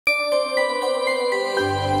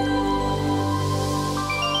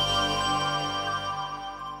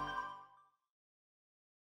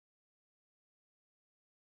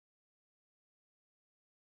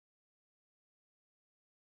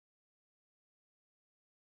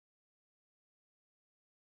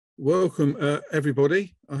Welcome,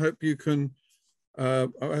 everybody. I hope you can. I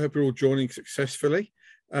hope you're all joining successfully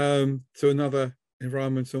to another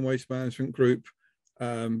Environment and Waste Management Group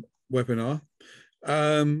webinar.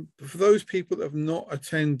 For those people that have not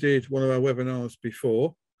attended one of our webinars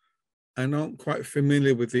before and aren't quite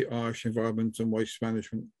familiar with the IOSH Environment and Waste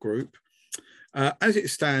Management Group, as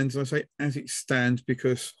it stands, and I say as it stands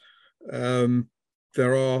because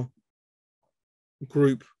there are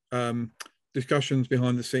group discussions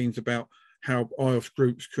behind the scenes about how IOSH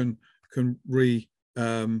groups can be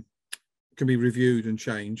reviewed and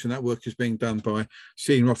changed, and that work is being done by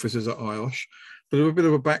senior officers at IOSH. But a bit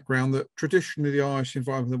of a background that traditionally the IOSH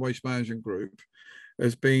Environment and Waste Management Group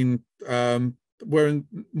has been wearing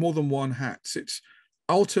more than one hat. Its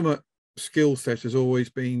ultimate skill set has always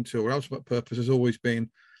been to, or ultimate purpose has always been,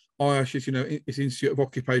 IOSH is, is Institute of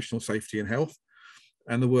Occupational Safety and Health,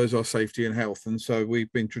 and the words are safety and health. And so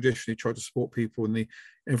we've been traditionally trying to support people in the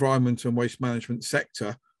environment and waste management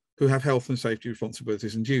sector who have health and safety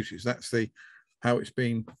responsibilities and duties. That's how it's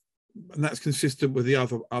been, and that's consistent with the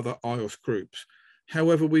other IOSH groups.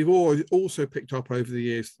 However, we've also picked up over the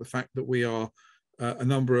years the fact that we are a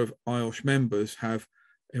number of IOSH members have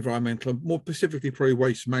environmental, more specifically probably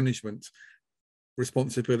waste management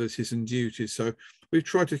responsibilities and duties. So we've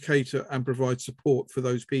tried to cater and provide support for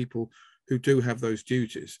those people who do have those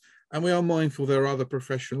duties. And we are mindful there are other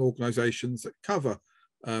professional organisations that cover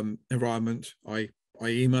environment,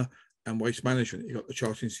 IEMA, and waste management. You've got the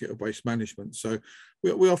Chartered Institute of Waste Management. So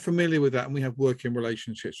we are familiar with that, and we have working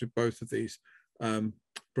relationships with both of these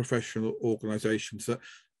professional organisations that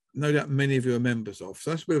no doubt many of you are members of.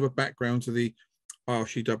 So that's a bit of a background to the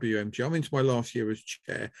IOSH EWMG. I'm into my last year as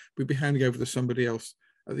chair. We'll be handing over to somebody else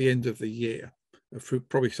at the end of the year,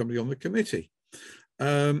 probably somebody on the committee.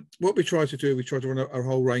 What we try to do, we try to run a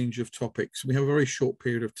whole range of topics. We have a very short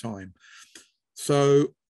period of time.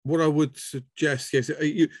 So what I would suggest, yes,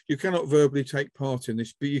 you cannot verbally take part in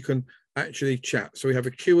this, but you can actually chat. So we have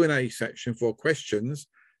a Q&A section for questions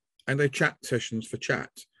and a chat sessions for chat.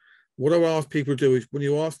 What I ask people to do is when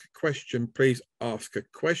you ask a question, please ask a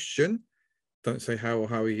question. Don't say how or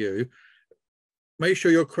how are you. Make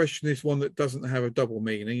sure your question is one that doesn't have a double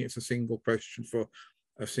meaning. It's a single question for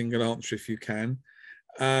a single answer if you can.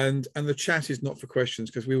 And the chat is not for questions,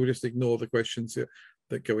 because we will just ignore the questions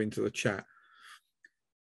that go into the chat.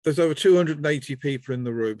 There's over 280 people in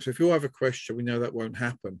the room, so if you have a question, we know that won't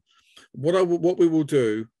happen. What we will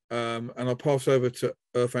do, and I'll pass over to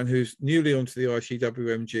Irfan, who's newly onto the IOSH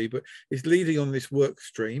EWMG, but is leading on this work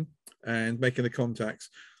stream and making the contacts.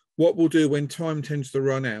 What we'll do when time tends to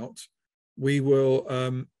run out, we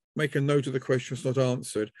will make a note of the questions not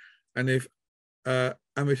answered, and if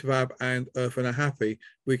Amitabh and Irfan are happy,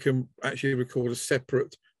 we can actually record a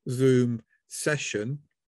separate Zoom session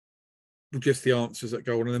with just the answers that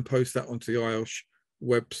go on, and then post that onto the IOSH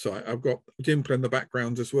website. I've got Dimple in the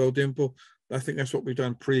background as well. Dimple, I think that's what we've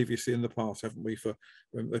done previously in the past, haven't we? For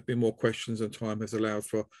when there've been more questions and time has allowed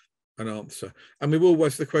for an answer. And we will,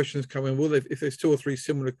 as the questions come in, if there's 2 or 3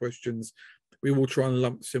 similar questions, we will try and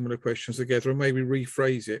lump similar questions together and maybe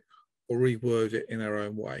rephrase it or reword it in our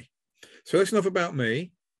own way. So that's enough about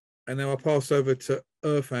me, and now I'll pass over to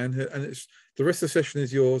Irfan, and the rest of the session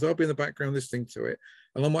is yours. I'll be in the background listening to it,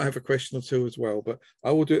 and I might have a question or two as well, but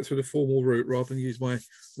I will do it through the formal route rather than use my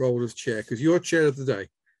role as chair, because you're chair of the day.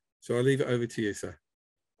 So I'll leave it over to you, sir.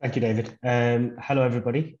 Thank you, David. Hello,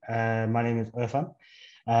 everybody. My name is Irfan.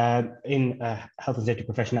 In a health and safety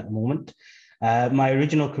profession at the moment. My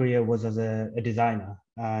original career was as a designer,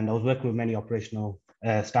 and I was working with many operational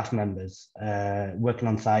staff members, working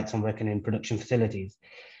on sites and working in production facilities.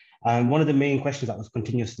 And one of the main questions that was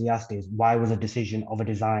continuously asked is, why was a decision of a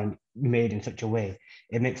design made in such a way?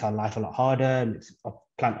 It makes our life a lot harder, makes a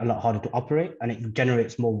plant a lot harder to operate, and it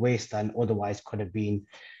generates more waste than otherwise could have been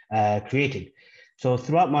created. So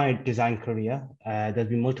throughout my design career, there's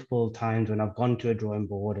been multiple times when I've gone to a drawing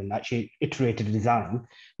board and actually iterated a design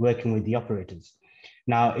working with the operators.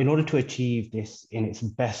 Now, in order to achieve this in its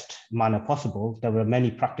best manner possible, there were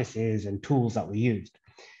many practices and tools that were used.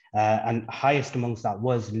 And highest amongst that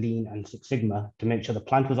was Lean and Six Sigma to make sure the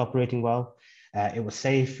plant was operating well, it was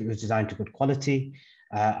safe, it was designed to good quality,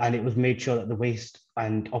 and it was made sure that the waste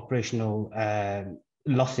and operational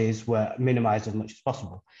losses were minimized as much as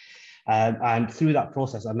possible. And through that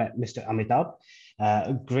process, I met Mr. Amitabh,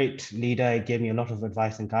 a great leader. He gave me a lot of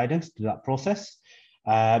advice and guidance through that process.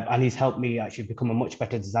 And he's helped me actually become a much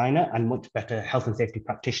better designer and much better health and safety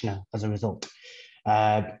practitioner as a result.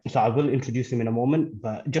 So I will introduce him in a moment,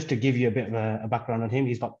 but just to give you a bit of a background on him,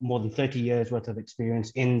 he's got more than 30 years worth of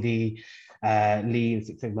experience in the Lean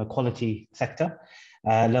Six Sigma quality sector.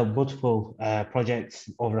 There are multiple projects,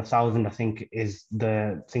 over 1,000, I think, is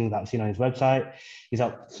the thing that I've seen on his website. He's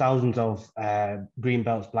got thousands of green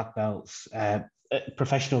belts, black belts,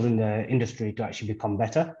 professionals in the industry to actually become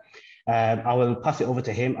better. I will pass it over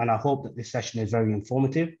to him, and I hope that this session is very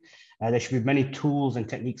informative. There should be many tools and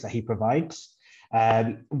techniques that he provides.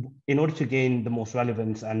 In order to gain the most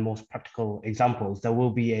relevant and most practical examples, there will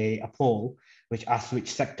be a poll which asks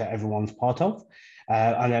which sector everyone's part of.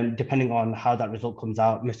 And then depending on how that result comes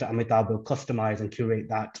out, Mr. Amitabh will customize and curate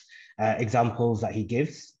that examples that he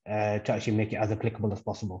gives to actually make it as applicable as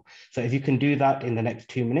possible. So if you can do that in the next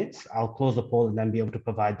 2 minutes, I'll close the poll and then be able to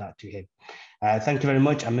provide that to him. Thank you very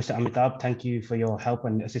much. And Mr. Amitabh, thank you for your help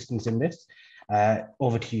and assistance in this.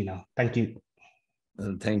 Over to you now. Thank you.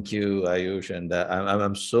 Thank you, Ayush. And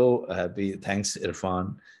I'm so happy. Thanks,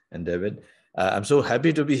 Irfan and David. I'm so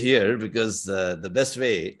happy to be here because the best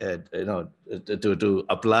way, to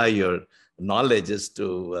apply your knowledge is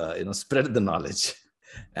to, spread the knowledge.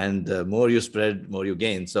 And more you spread, more you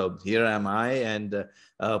gain. So here am I. And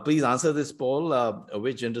please answer this poll.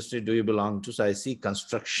 Which industry do you belong to? So I see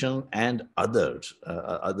construction and others.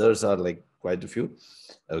 Others are like quite a few.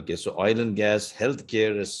 Okay, so oil and gas,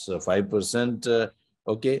 healthcare is 5%.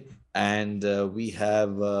 Okay, and we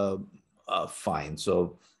have fine.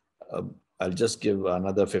 So I'll just give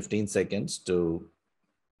another 15 seconds to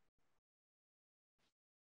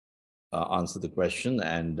answer the question,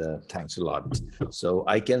 and thanks a lot. So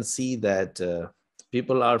I can see that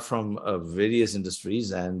people are from various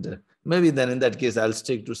industries, and maybe then in that case, I'll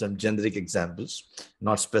stick to some generic examples,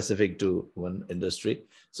 not specific to one industry.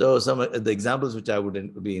 So some of the examples which I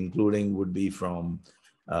would be including would be from,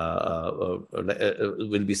 will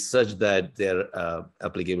be such that they're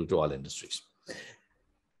applicable to all industries.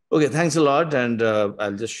 Okay, thanks a lot. And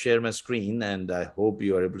I'll just share my screen, and I hope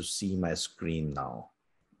you are able to see my screen now.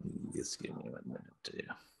 Just give me 1 minute.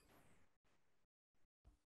 Yeah.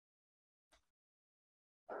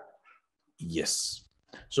 Yes.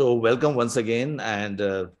 So welcome once again, and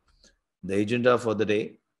the agenda for the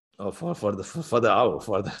day, or for the hour,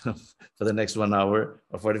 for the next 1 hour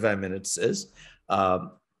or 45 minutes is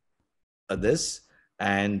this.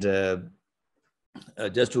 And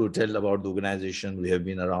just to tell about the organization, we have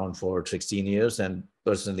been around for 16 years, and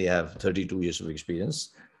personally I have 32 years of experience.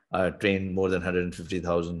 I trained more than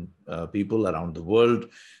 150,000 people around the world.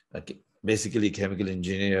 Basically, chemical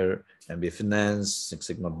engineer, MBA finance, Six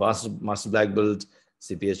Sigma master black belt,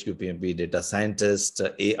 CPHQ, PMP, data scientist,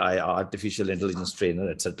 AI, artificial intelligence trainer,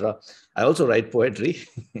 etc. I also write poetry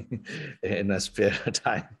in my spare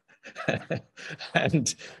time.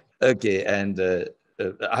 And okay, and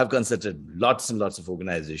I have consulted lots and lots of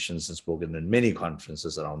organizations and spoken in many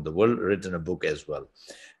conferences around the world, written a book as well.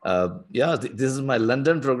 Yeah, this is my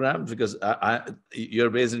London program because you're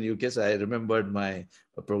based in UK, so I remembered my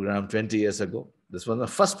program 20 years ago. This was the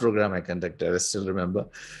first program I conducted, I still remember.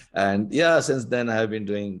 And yeah, since then I have been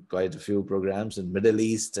doing quite a few programs in Middle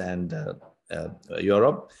East and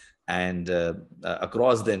Europe, and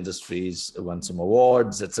across the industries, won some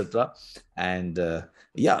awards, etc. And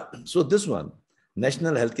yeah, so this one,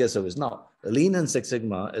 National Healthcare Service. Now, Lean and Six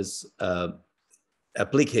Sigma is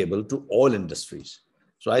applicable to all industries.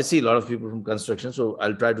 So I see a lot of people from construction, so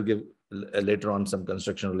I'll try to give later on some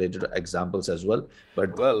construction-related examples as well.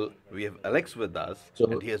 But well, we have Alex with us,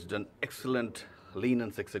 and he has done excellent Lean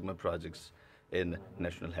and Six Sigma projects in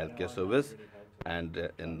National Healthcare Service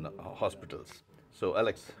and in hospitals. So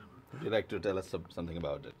Alex, would you like to tell us something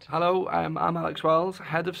about it? Hello, I'm Alex Wells,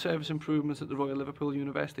 Head of Service Improvements at the Royal Liverpool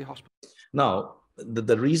University Hospital. Now,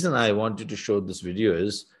 the reason I wanted to show this video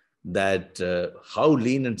is that how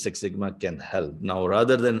Lean and Six Sigma can help. Now,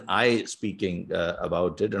 rather than I speaking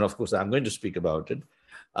about it, and of course, I'm going to speak about it,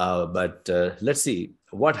 but let's see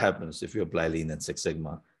what happens if you apply Lean and Six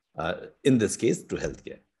Sigma, in this case, to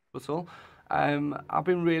healthcare. I've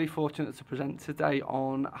been really fortunate to present today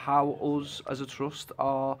on how us as a trust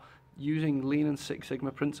are using Lean and Six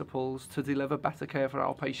Sigma principles to deliver better care for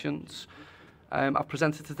our patients. I've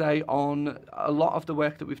presented today on a lot of the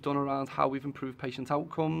work that we've done around how we've improved patient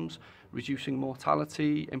outcomes, reducing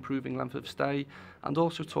mortality, improving length of stay, and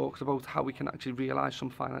also talked about how we can actually realise some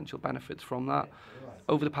financial benefits from that.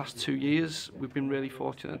 Over the past 2 years, we've been really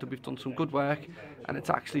fortunate that we've done some good work, and it's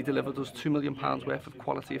actually delivered us £2 million worth of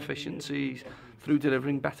quality efficiencies through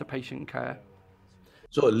delivering better patient care.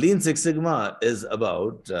 So Lean Six Sigma is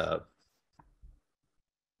about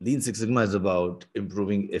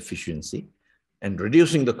improving efficiency and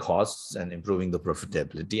reducing the costs and improving the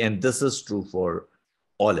profitability. And this is true for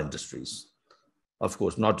all industries. Of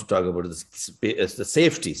course, not to talk about the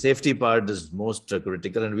safety. Safety part is most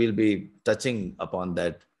critical, and we'll be touching upon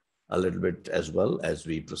that a little bit as well as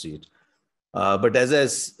we proceed. But as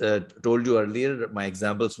I told you earlier, my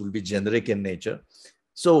examples will be generic in nature.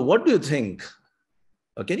 So what do you think?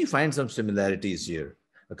 Can you find some similarities here?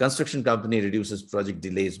 A construction company reduces project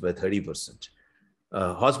delays by 30%.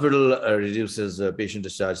 Hospital reduces patient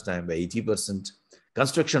discharge time by 80%.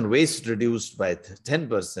 Construction waste reduced by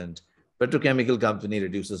 10%. Petrochemical company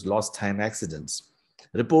reduces lost time accidents.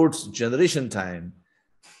 Reports generation time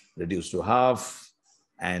reduced to half,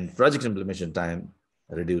 and project implementation time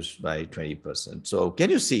reduced by 20%. So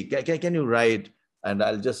can you see, can you write, and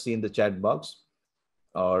I'll just see in the chat box,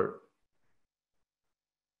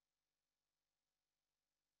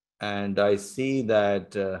 and I see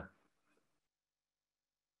that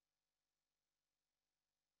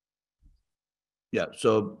yeah,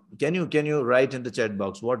 so can you write in the chat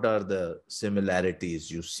box, what are the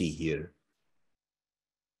similarities you see here?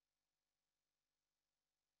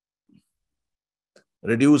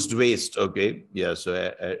 Reduced waste, okay. Yeah, so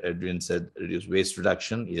Edwin said reduced waste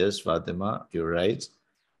reduction. Yes, Fatima, you're right.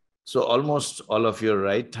 So almost all of you are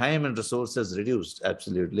right. Time and resources reduced,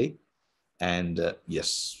 absolutely. And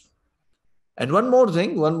yes. And one more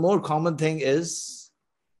thing, one more common thing is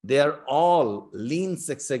they are all Lean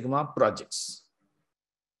Six Sigma projects.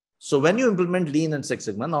 So when you implement Lean and Six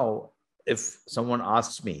Sigma, now, if someone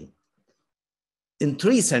asks me, in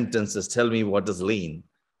 3 sentences, tell me what is Lean,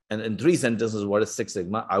 and in 3 sentences, what is Six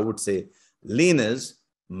Sigma, I would say Lean is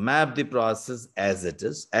map the process as it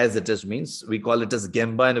is. As it is means, we call it as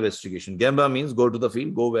Gemba investigation. Gemba means go to the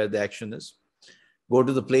field, go where the action is, go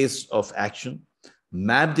to the place of action,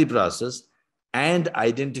 map the process, and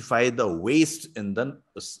identify the waste in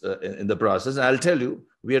the process. And I'll tell you,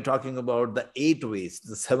 we are talking about the 8 wastes,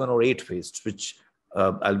 the 7 or 8 wastes, which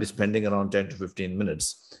I'll be spending around 10 to 15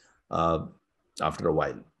 minutes after a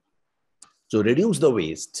while. So reduce the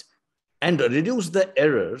waste and reduce the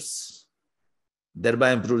errors,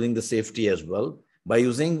 thereby improving the safety as well by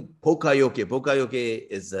using Pokayoke. Pokayoke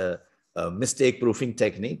is a mistake proofing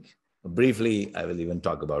technique. Briefly, I will even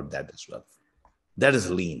talk about that as well. That is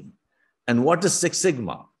Lean. And what is Six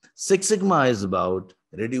Sigma? Six Sigma is about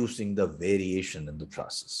reducing the variation in the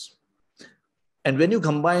process. And when you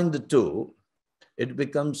combine the two, it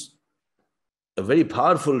becomes a very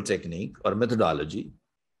powerful technique or methodology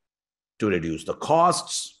to reduce the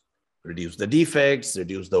costs, reduce the defects,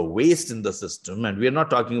 reduce the waste in the system. And we are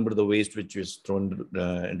not talking about the waste which is thrown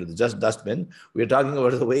into the dustbin. We are talking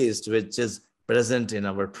about the waste which is present in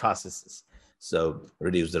our processes. So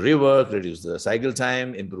reduce the rework, reduce the cycle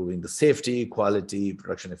time, improving the safety, quality,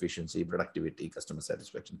 production efficiency, productivity, customer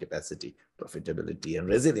satisfaction, capacity, profitability, and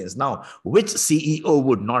resilience. Now, which CEO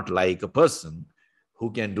would not like a person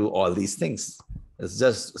who can do all these things? It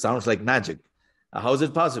just sounds like magic. How is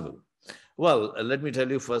it possible? Well, let me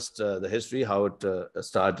tell you first the history, how it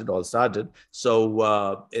all started.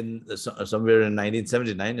 So somewhere in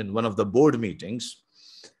 1979, in one of the board meetings,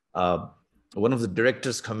 one of the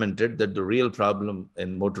directors commented that the real problem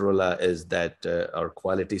in Motorola is that our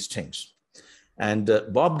quality stinks. And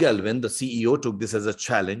Bob Galvin, the CEO, took this as a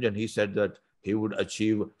challenge, and he said that he would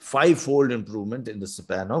achieve 5-fold improvement in the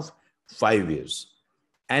span of 5 years.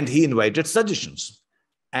 And he invited suggestions.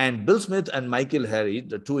 And Bill Smith and Michael Harry,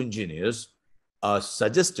 the 2 engineers,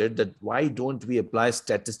 suggested that why don't we apply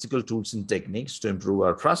statistical tools and techniques to improve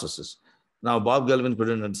our processes? Now, Bob Galvin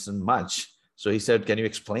couldn't understand much. So he said, can you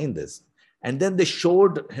explain this? And then they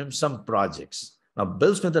showed him some projects. Now,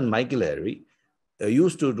 Bill Smith and Michael Harry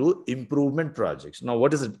used to do improvement projects. Now,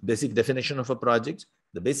 what is the basic definition of a project?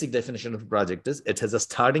 The basic definition of a project is it has a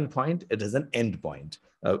starting point, it has an end point.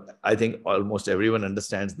 I think almost everyone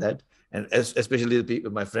understands that. And especially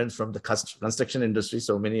my friends from the construction industry,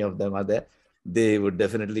 so many of them are there, they would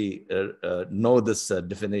definitely know this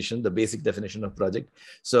definition, the basic definition of project.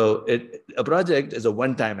 So a project is a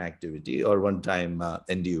one-time activity or one-time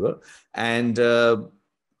endeavor. And Bill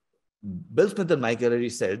Smith and Mike Harry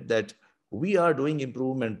said that we are doing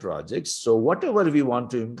improvement projects. So whatever we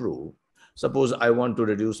want to improve, suppose I want to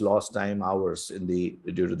reduce lost time hours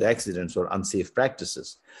due to the accidents or unsafe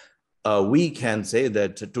practices. We can say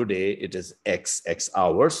that today it is X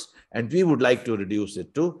hours, and we would like to reduce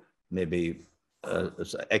it to maybe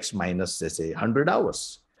X minus, let's say, 100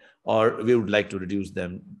 hours, or we would like to reduce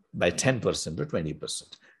them by 10% or 20%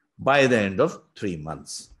 by the end of 3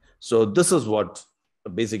 months. So this is what a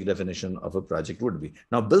basic definition of a project would be.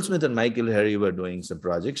 Now, Bill Smith and Michael Harry were doing some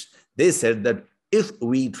projects. They said that if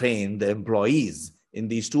we train the employees in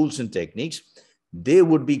these tools and techniques, they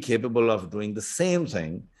would be capable of doing the same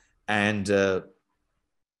thing and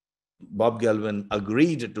Bob Galvin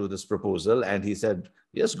agreed to this proposal, and he said,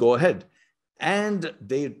 yes, go ahead. And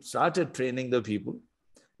they started training the people.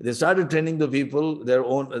 They started training the people, their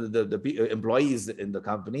own, the employees in the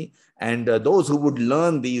company. And those who would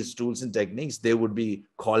learn these tools and techniques, they would be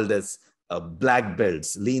called as black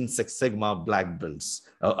belts, Lean Six Sigma black belts.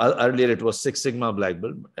 Earlier, it was Six Sigma black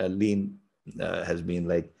belt. Lean has been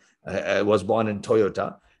like, was born in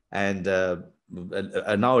Toyota. And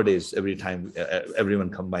nowadays, every time everyone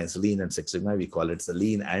combines Lean and Six Sigma, we call it the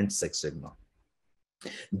Lean and Six Sigma.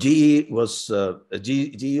 GE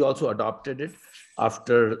also adopted it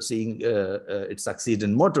after seeing it succeed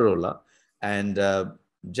in Motorola. And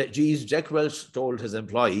GE's Jack Welch told his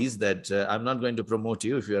employees that I'm not going to promote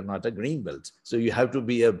you if you're not a green belt. So you have to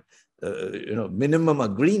be a minimum a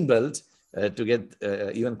green belt to get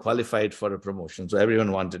even qualified for a promotion. So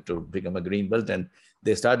everyone wanted to become a green belt, and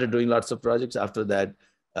they started doing lots of projects. After that,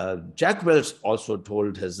 Jack Welch also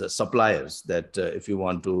told his suppliers that if you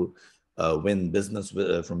want to win business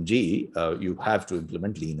from GE, you have to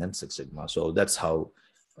implement Lean and Six Sigma. So that's how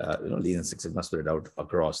Lean and Six Sigma spread out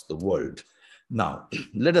across the world. Now,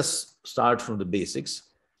 let us start from the basics.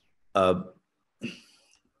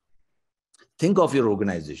 Think of your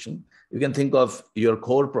organization. You can think of your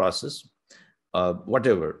core process,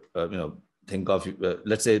 whatever, think of,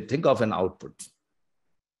 let's say, think of an output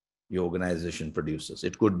your organization produces.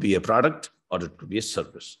 It could be a product or it could be a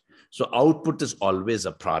service. So output is always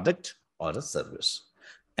a product or a service.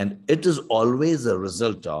 And it is always a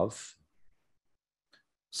result of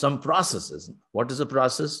some processes. What is a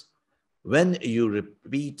process? When you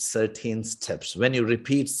repeat certain steps, again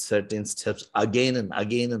and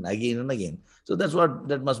again and again and again. So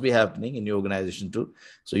that must be happening in your organization too.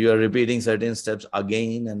 So you are repeating certain steps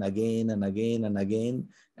again and again and again and again,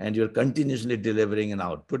 and you're continuously delivering an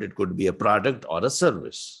output. It could be a product or a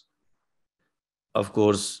service. Of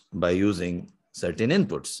course, by using certain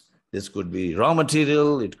inputs. This could be raw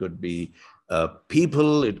material, it could be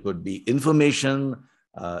people, it could be information,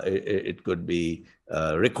 it could be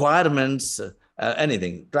requirements,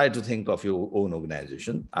 anything. Try to think of your own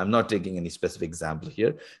organization. I'm not taking any specific example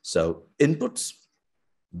here. So inputs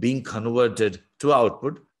being converted to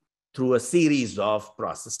output through a series of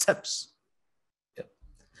process steps. Yeah.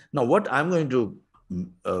 Now, what I'm going to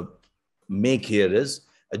make here is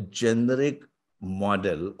a generic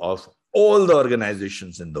model of all the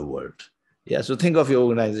organizations in the world. Yeah, so think of your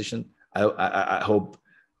organization. I hope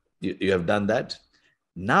you have done that.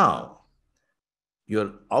 Now,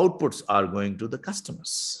 your outputs are going to the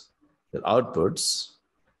customers. Your outputs,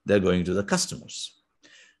 they're going to the customers.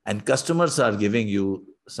 And customers are giving you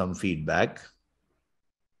some feedback,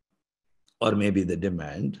 or maybe the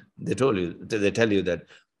demand. They tell you that,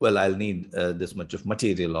 well, I'll need this much of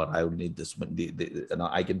material, or I will need this.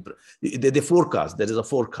 They forecast. There is a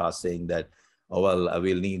forecast saying that, oh, well, I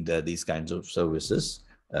will need these kinds of services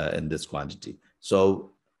in this quantity.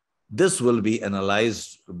 So this will be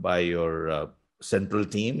analyzed by your central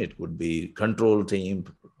team. It could be control team.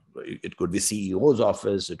 It could be CEO's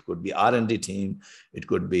office. It could be R&D team. It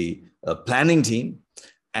could be a planning team.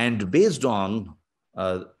 And based on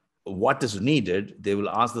what is needed, they will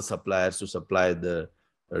ask the suppliers to supply the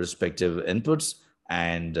respective inputs.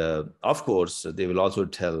 And of course, they will also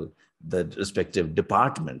tell the respective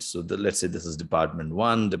departments. So let's say this is Department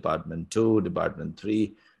 1, Department 2, Department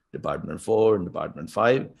 3, Department 4, and Department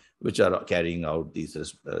 5, which are carrying out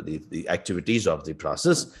the activities of the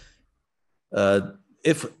process.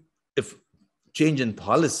 If change in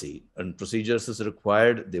policy and procedures is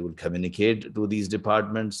required, they will communicate to these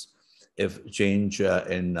departments. If change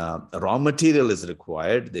in raw material is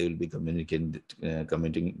required, they will be communicating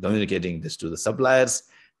this to the suppliers.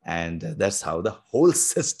 And that's how the whole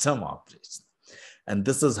system operates. And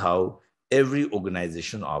this is how every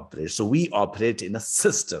organization operates. So we operate in a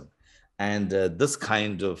system. And this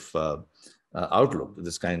kind of outlook,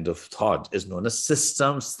 this kind of thought is known as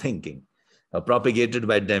systems thinking. Propagated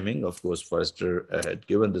by Deming. Of course, Forrester had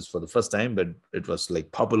given this for the first time, but it was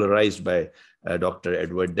like popularized by Dr.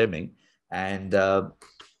 Edward Deming. And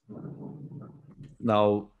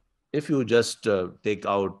now, if you just take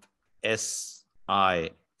out S,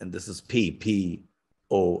 I, and this is P,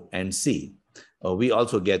 O, and C, we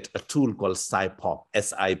also get a tool called SIPOC,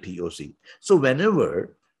 S-I-P-O-C. So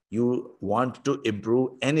whenever you want to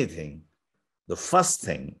improve anything, the first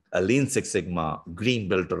thing a Lean Six Sigma green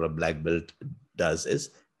belt or a black belt does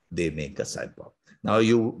is they make a SIPOC. Now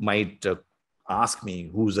you might ask me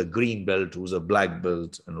who's a green belt, who's a black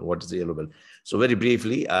belt, and what is a yellow belt. So very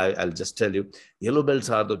briefly, I'll just tell you, yellow belts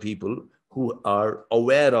are the people who are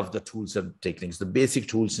aware of the tools and techniques, the basic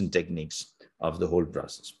tools and techniques of the whole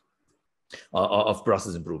process. of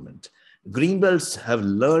process improvement. Green belts have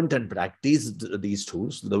learned and practiced these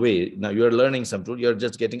tools the way, now you're learning some tool, you're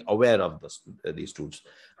just getting aware of these tools.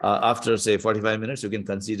 After say 45 minutes, you can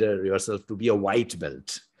consider yourself to be a white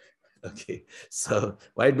belt. Okay, so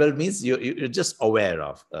white belt means you're just aware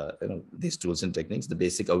of these tools and techniques. The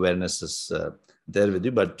basic awareness is there with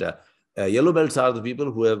you, but yellow belts are the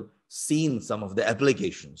people who have seen some of the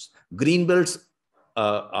applications. Green belts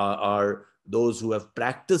are those who have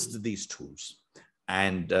practiced these tools,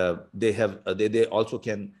 and they also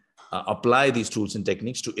can apply these tools and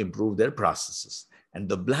techniques to improve their processes. And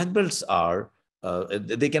the black belts are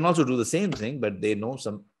they can also do the same thing, but they know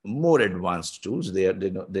some more advanced tools. They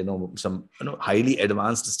know some highly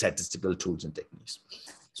advanced statistical tools and techniques.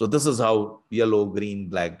 So this is how yellow, green,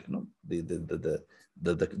 black,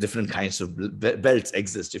 the different kinds of belts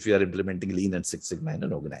exist if you are implementing Lean and Six Sigma in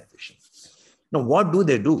an organization. Now, what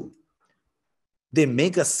do? They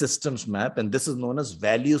make a systems map, and this is known as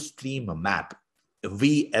value stream map,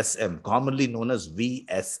 VSM, commonly known as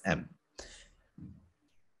VSM.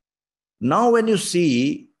 Now, when you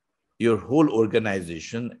see your whole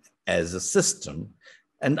organization as a system,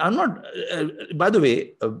 and I'm not, by the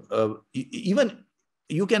way, even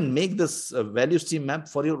you can make this value stream map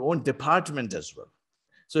for your own department as well.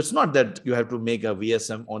 So it's not that you have to make a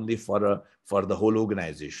VSM only for the whole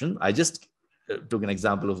organization. I just took an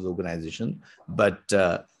example of the organization, but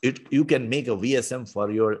you can make a VSM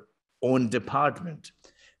for your own department.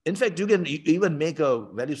 In fact, you can even make a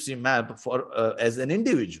value stream map for as an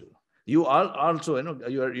individual. You are also,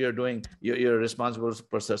 you're responsible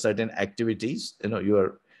for certain activities.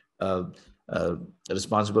 You are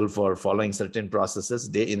responsible for following certain processes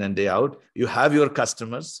day in and day out. You have your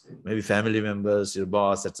customers, maybe family members, your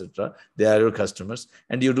boss, etc. They are your customers,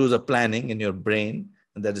 and you do the planning in your brain,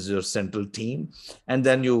 and that is your central team. And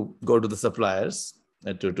then you go to the suppliers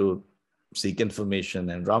to seek information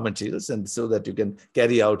and raw materials, and so that you can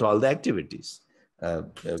carry out all the activities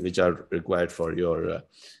which are required for your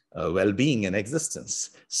well-being and existence.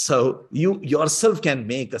 So you yourself can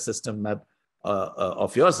make a system map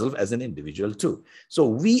of yourself as an individual too.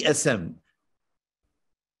 So VSM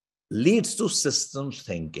leads to systems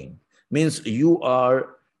thinking, means you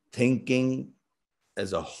are thinking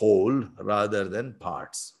as a whole rather than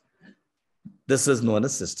parts. This is known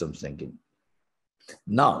as systems thinking.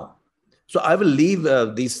 Now, so I will leave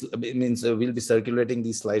these, it means we'll be circulating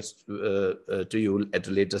these slides to you at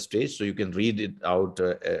a later stage, so you can read it out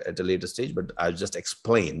at a later stage, but I'll just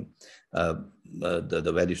explain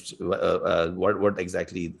the values, what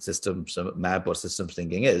exactly systems map or systems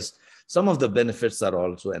thinking is. Some of the benefits are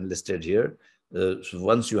also enlisted here. So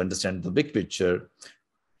once you understand the big picture,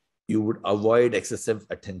 you would avoid excessive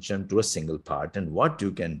attention to a single part. And what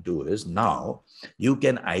you can do is now you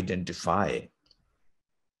can identify,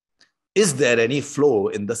 is there any flow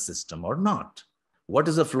in the system or not? What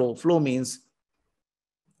is a flow? Flow means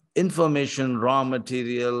information, raw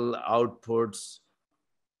material, outputs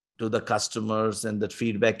to the customers, and that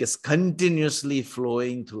feedback is continuously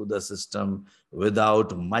flowing through the system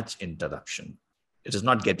without much interruption. It is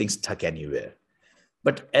not getting stuck anywhere.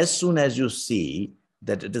 But as soon as you see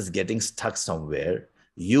that it is getting stuck somewhere,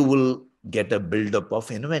 you will get a buildup of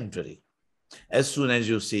inventory. As soon as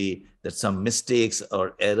you see that some mistakes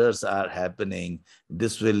or errors are happening,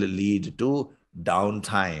 this will lead to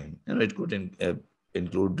downtime. It could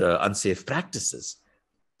include unsafe practices.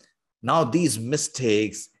 Now, these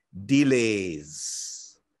mistakes,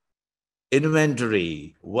 delays,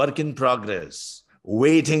 inventory, work in progress,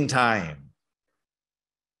 waiting time,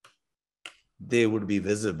 they would be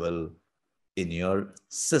visible in your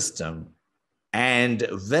system. And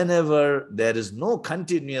whenever there is no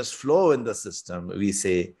continuous flow in the system, we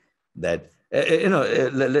say that,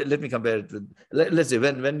 let me compare it with, let's say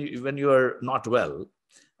when you are not well,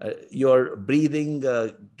 your breathing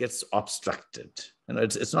gets obstructed.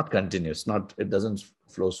 It's not continuous, it doesn't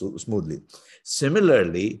flow so smoothly.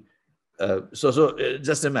 Similarly,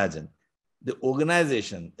 just imagine the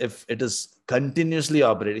organization, if it is continuously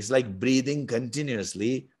operating, it's like breathing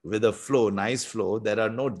continuously with a flow, nice flow, there are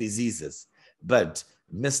no diseases. But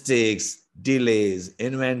mistakes, delays,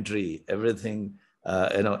 inventory, everything,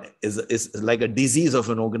 is like a disease of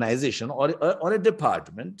an organization or a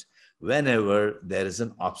department whenever there is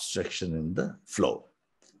an obstruction in the flow.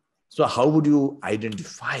 So how would you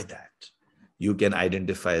identify that? You can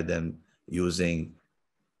identify them using,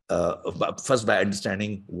 first by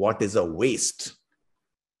understanding what is a waste,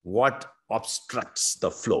 what obstructs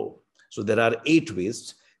the flow. So there are 8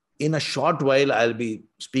 wastes. In a short while, I'll be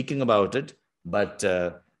speaking about it. But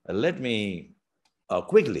let me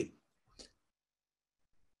quickly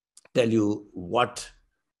tell you what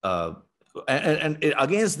and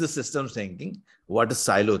against the systems thinking, what is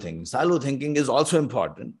silo thinking? Silo thinking is also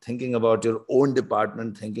important. Thinking about your own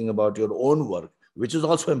department, thinking about your own work, which is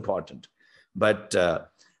also important. But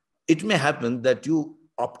it may happen that you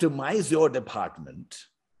optimize your department.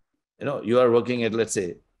 You are working at, let's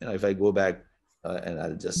say, if I go back and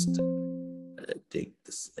I'll just take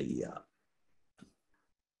this. Yeah.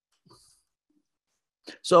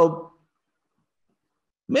 So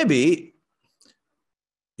maybe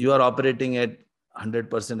you are operating at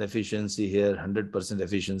 100% efficiency here, 100%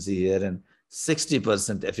 efficiency here, and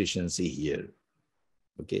 60% efficiency here.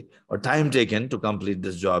 Okay. Or time taken to complete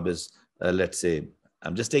this job is, let's say,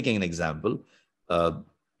 I'm just taking an example,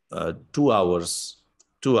 2 hours,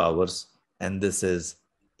 and this is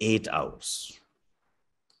 8 hours.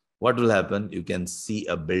 What will happen? You can see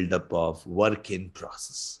a buildup of work in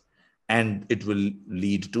process, and it will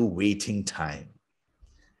lead to waiting time.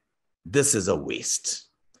 This is a waste.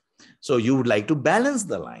 So you would like to balance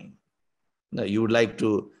the line. Now, you would like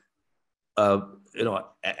to,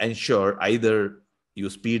 ensure either you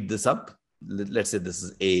speed this up. Let's say this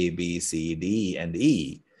is A, B, C, D, and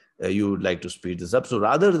E. You would like to speed this up. So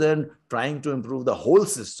rather than trying to improve the whole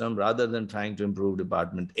system, rather than trying to improve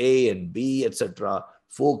department A and B, etc.,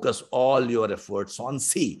 focus all your efforts on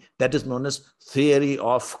C. That is known as theory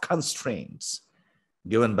of constraints,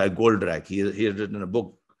 given by Goldrack. He has written a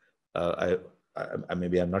book.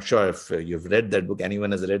 I'm not sure if you've read that book.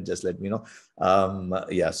 Anyone has read, just let me know.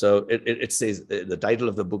 Yeah, so it says, the title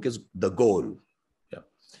of the book is The Goal. Yeah.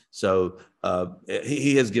 So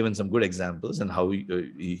he has given some good examples and how he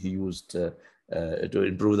used to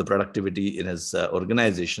improve the productivity in his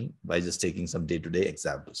organization by just taking some day-to-day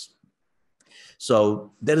examples.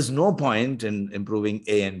 So there is no point in improving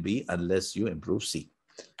A and B unless you improve C.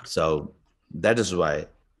 So that is why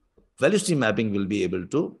value stream mapping will be able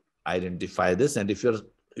to identify this. And if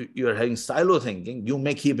you're having silo thinking, you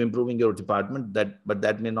may keep improving your department, but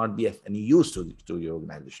that may not be of any use to your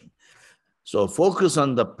organization. So focus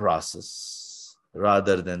on the process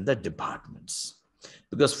rather than the departments,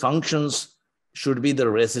 because functions should be the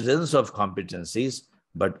residence of competencies,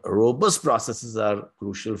 but robust processes are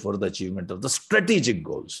crucial for the achievement of the strategic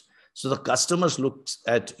goals. So the customers look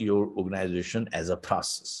at your organization as a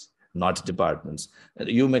process, not departments.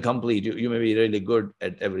 You may you may be really good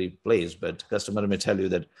at every place, but customer may tell you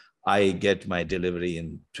that I get my delivery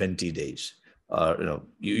in 20 days. A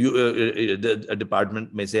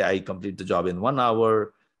department may say I complete the job in 1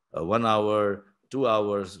 hour, 1 hour, 2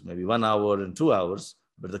 hours, maybe 1 hour and 2 hours,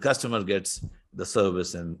 but the customer gets the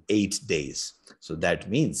service in 8 days. So that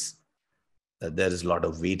means that there is a lot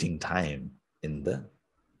of waiting time in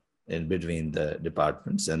between the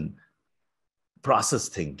departments and process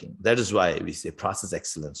thinking. That is why we say process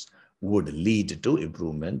excellence would lead to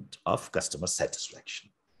improvement of customer satisfaction.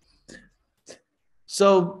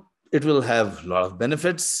 So it will have a lot of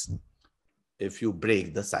benefits if you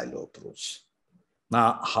break the silo approach.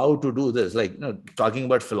 Now, how to do this? Talking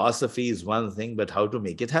about philosophy is one thing, but how to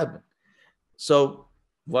make it happen? So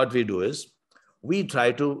what we do is we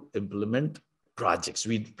try to implement projects.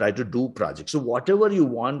 We try to do projects. So whatever you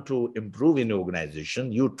want to improve in your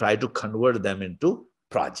organization, you try to convert them into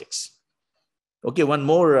projects. Okay, one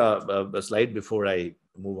more slide before I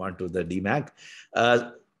move on to the DMAC.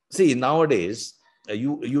 See, nowadays,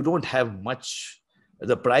 you don't have much.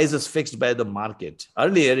 The price is fixed by the market.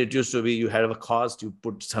 Earlier, it used to be you have a cost, you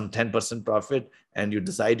put some 10% profit, and you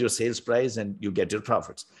decide your sales price and you get your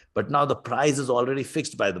profits. But now the price is already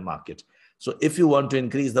fixed by the market. So if you want to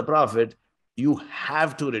increase the profit, you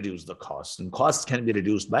have to reduce the cost. And cost can be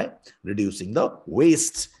reduced by reducing the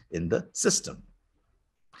waste in the system.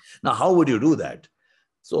 Now, how would you do that?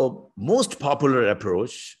 So most popular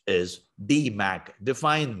approach is DMAC,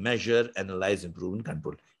 define, measure, analyze, improve, and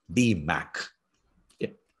control. DMAC.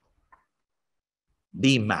 Okay.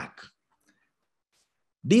 DMAC.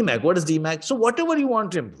 DMAC, what is DMAC? So whatever you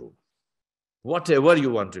want to improve, whatever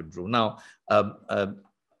you want to improve. Now,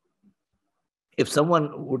 if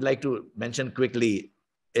someone would like to mention quickly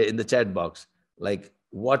in the chat box, like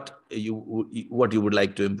what you would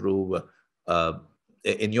like to improve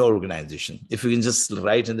in your organization, if you can just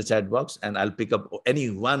write in the chat box, and I'll pick up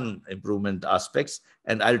any one improvement aspects,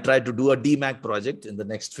 and I'll try to do a DMAC project in the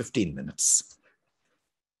next 15 minutes.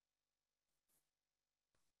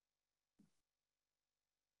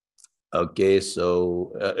 Okay,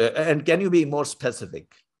 so, and can you be more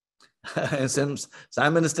specific? And since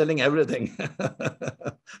Simon is telling everything,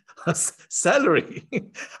 salary.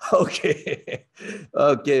 Okay,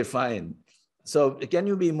 okay, fine. So can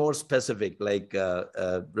you be more specific, like so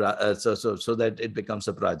that it becomes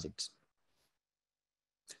a project?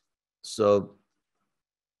 So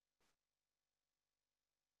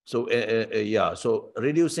So yeah, so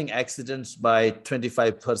reducing accidents by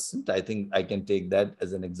 25%, I think I can take that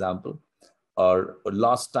as an example, or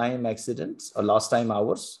lost time accidents or lost time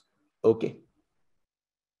hours. Okay.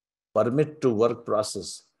 Permit to work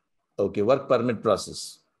process. Okay, work permit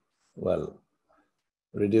process. Well,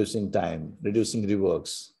 reducing time, reducing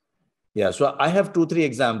reworks. Yeah, so I have 2-3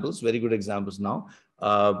 examples, very good examples now.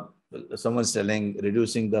 Someone's telling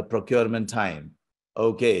reducing the procurement time.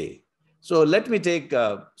 Okay, so let me take,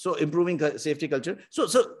 so improving safety culture. So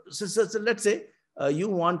let's say you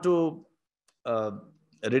want to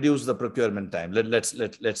reduce the procurement time.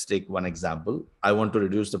 Let's take one example. I want to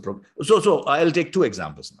reduce the, so I'll take 2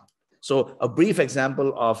 examples now. So a brief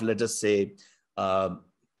example of, let us say,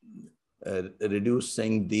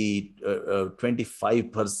 reducing the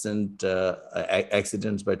 25%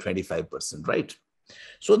 accidents by 25%, right?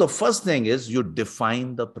 So the first thing is you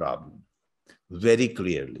define the problem very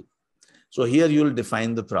clearly. So here you'll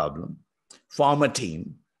define the problem, form a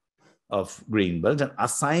team of green belt and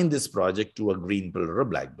assign this project to a green belt or a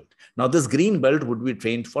black belt. Now this green belt would be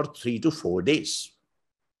trained for 3 to 4 days.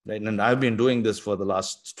 Right? And I've been doing this for the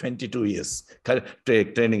last 22 years,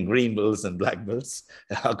 training green belts and black belts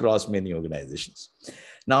across many organizations.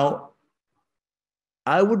 Now,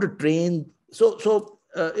 I would train,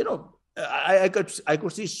 you know, I could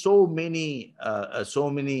see so many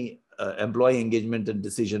employee engagement and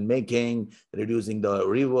decision making, reducing the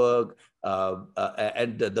rework,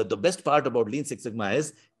 and the best part about Lean Six Sigma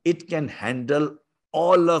is it can handle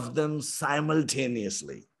all of them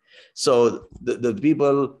simultaneously. So the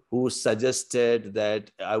people who suggested that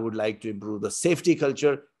I would like to improve the safety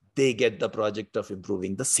culture, they get the project of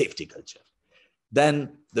improving the safety culture.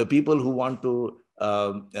 Then the people who want to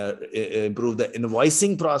improve the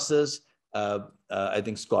invoicing process, I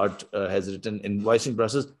think Scott has written invoicing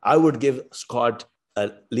process. I would give Scott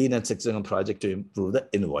a Lean and Six Sigma project to improve the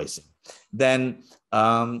invoicing. Then,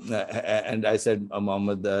 and I said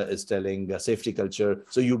Mohammed is telling safety culture,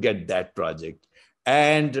 so you get that project.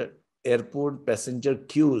 And airport passenger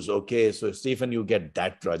queues. Okay, so Stephen, you get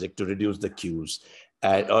that project to reduce the queues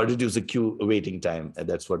or reduce the queue waiting time.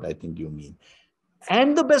 That's what I think you mean.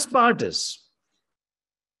 And the best part is,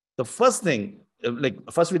 the first thing, like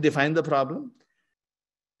first we define the problem.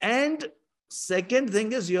 And second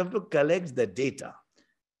thing is you have to collect the data.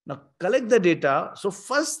 Now collect the data. So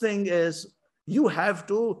first thing is you have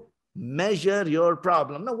to measure your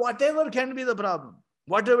problem. Now whatever can be the problem,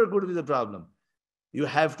 whatever could be the problem, you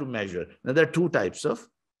have to measure. Now, there are 2 types of,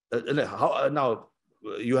 now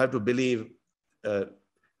you have to believe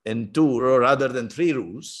in 2 rather than 3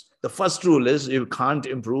 rules. The first rule is you can't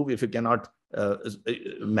improve if you cannot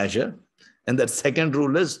measure. And the second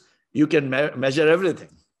rule is you can measure everything.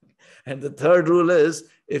 And the third rule is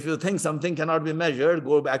if you think something cannot be measured,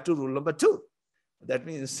 go back to rule number 2. That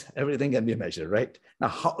means everything can be measured, right? Now,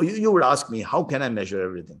 how, you would ask me, how can I measure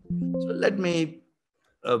everything? So let me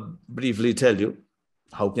briefly tell you.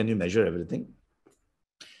 How can you measure everything?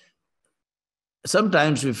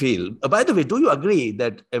 Sometimes we feel, by the way, do you agree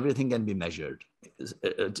that everything can be measured?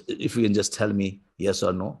 If you can just tell me yes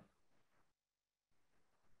or no.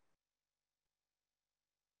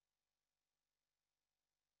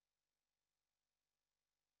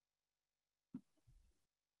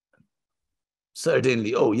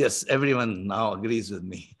 Certainly. Oh, yes, everyone now agrees with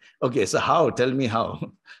me. Okay, so how? Tell me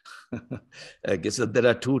how. Okay, so there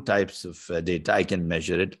are 2 types of data. I can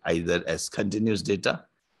measure it either as continuous data.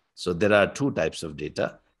 So there are 2 types of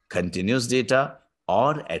data, continuous data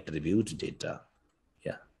or attribute data.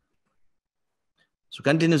 Yeah. So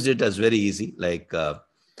continuous data is very easy, like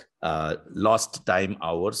lost time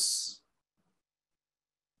hours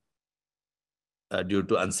due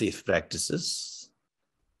to unsafe practices.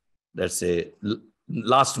 Let's say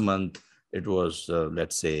last month it was,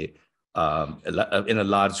 let's say, in a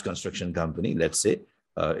large construction company, let's say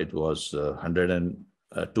it was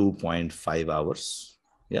 102.5 hours.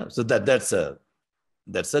 Yeah, so that's a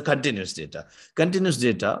continuous data. Continuous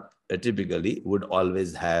data typically would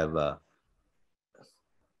always have a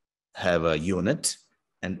unit,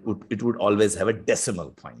 and it would always have a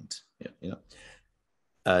decimal point. You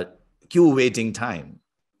know, queue waiting time.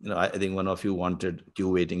 You know, I think one of you wanted queue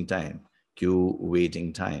waiting time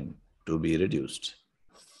to be reduced.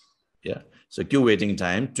 Yeah. So queue waiting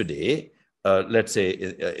time today, let's say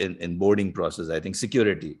in boarding process, I think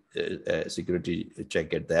security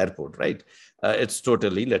check at the airport, right? It's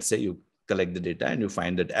totally, let's say you collect the data and you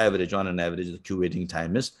find that on an average, the queue waiting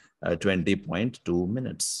time is 20.2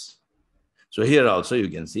 minutes. So here also you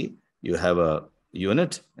can see you have a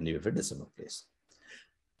unit and you have a decimal place.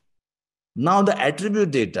 Now the attribute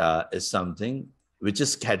data is something which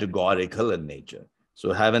is categorical in nature.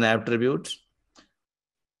 So have an attribute.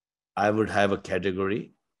 I would have a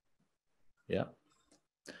category. Yeah.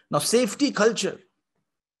 Now, safety culture.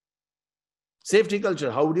 Safety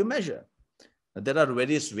culture, how would you measure? There are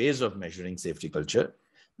various ways of measuring safety culture.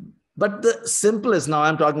 But the simplest, now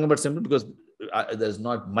I'm talking about simple because there's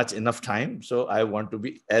not much enough time. So I want to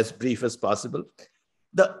be as brief as possible.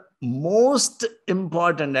 The most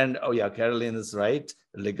important, and oh yeah, Caroline is right,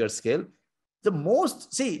 Likert scale. The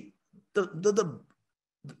most, see, the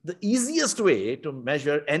easiest way to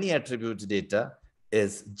measure any attribute data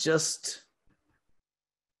is just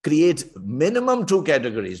create minimum two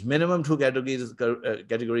categories. Minimum two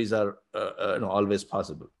categories are always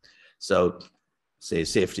possible. So say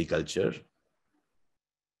safety culture.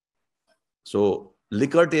 So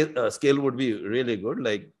Likert scale would be really good.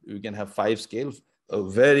 Like you can have 5 scales,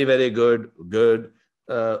 very, very good, good,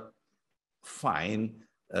 fine,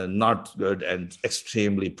 not good, and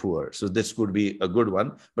extremely poor. So this could be a good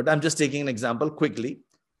one. But I'm just taking an example quickly.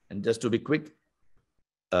 And just to be quick,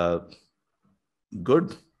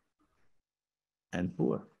 good and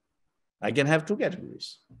poor. I can have 2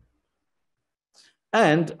 categories.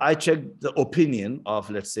 And I checked the opinion of,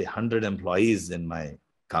 let's say, 100 employees in my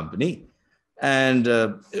company. And,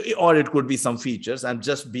 or it could be some features. I'm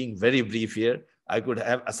just being very brief here. I could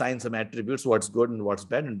have assigned some attributes, what's good and what's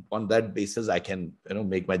bad. And on that basis, I can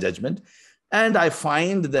make my judgment. And I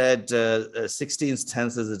find that 60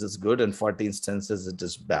 instances it is good and 40 instances it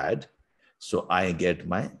is bad. So I get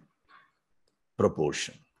my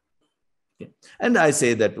proportion. Okay. And I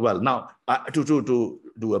say that, well, now to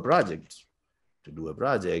do a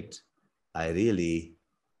project, I really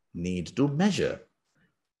need to measure.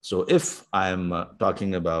 So if I'm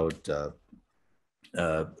talking about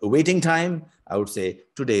waiting time, I would say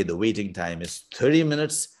today the waiting time is 30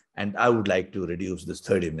 minutes and I would like to reduce this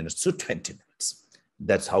 30 minutes to 20 minutes.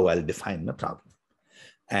 That's how I'll define my problem.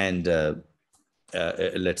 And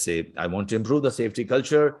let's say I want to improve the safety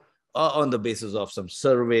culture on the basis of some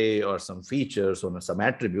survey or some features or some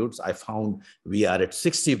attributes. I found we are at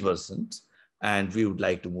 60% and we would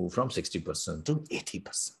like to move from 60% to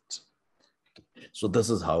 80%. So this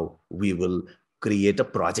is how we will create a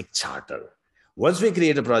project charter. Once we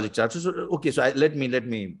create a project charter, so, okay, so let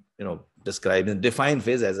me describe in the define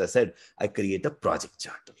phase. As I said, I create a project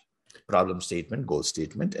charter, problem statement, goal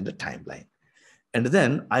statement, and a timeline. And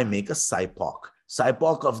then I make a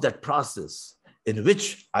SIPOC of that process in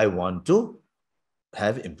which I want to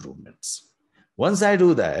have improvements. Once I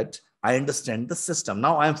do that, I understand the system.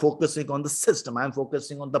 Now I'm focusing on the system. I'm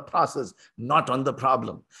focusing on the process, not on the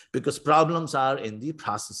problem, because problems are in the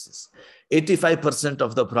processes. 85%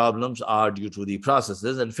 of the problems are due to the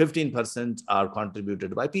processes and 15% are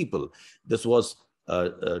contributed by people. This was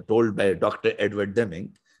told by Dr. Edward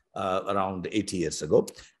Deming around 80 years ago.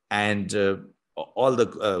 And all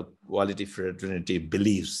the quality fraternity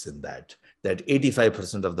believes in that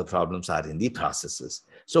 85% of the problems are in the processes.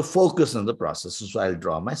 So focus on the processes. So I'll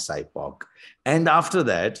draw my SIPOC. And after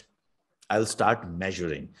that, I'll start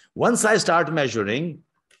measuring. Once I start measuring,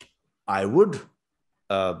 I would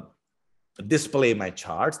display my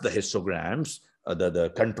charts, the histograms,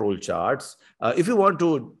 the control charts. If you want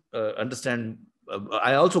to understand,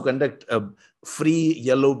 I also conduct a free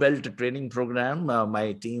yellow belt training program.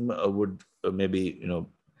 My team would maybe,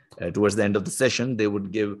 towards the end of the session, they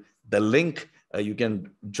would give the link. You can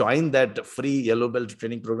join that free yellow belt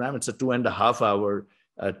training program. It's a 2.5 hour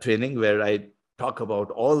training where I talk about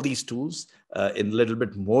all these tools in a little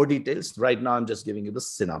bit more details. Right now, I'm just giving you the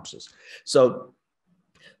synopsis. So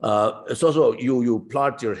you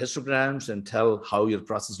plot your histograms and tell how your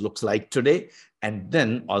process looks like today, and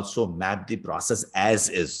then also map the process as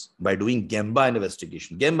is by doing Gemba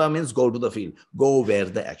investigation. Gemba means go to the field, go where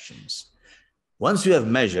the action is. Once you have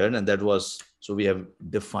measured, and that was, so we have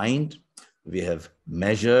defined, we have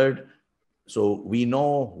measured, so we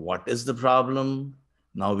know what is the problem.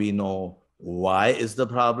 Now we know why is the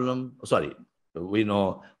problem. Sorry, we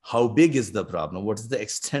know how big is the problem, what is the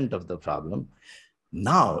extent of the problem.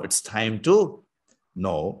 Now it's time to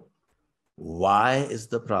know why is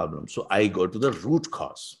the problem. So I go to the root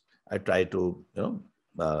cause. I try to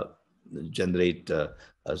generate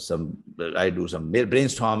I do some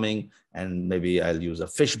brainstorming, and maybe I'll use a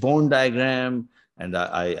fishbone diagram, and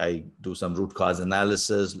I do some root cause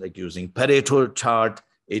analysis, like using Pareto chart,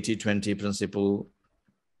 80-20 principle.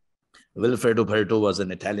 Wilfredo Pareto was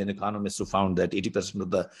an Italian economist who found that 80%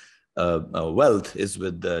 of the wealth is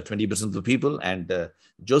with 20% of the people. And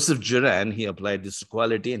Joseph Juran, he applied this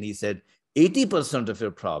equality, and he said 80% of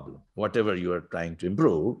your problem, whatever you are trying to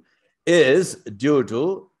improve, is due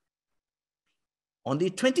to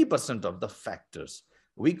only 20% of the factors.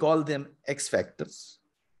 we call them X factors.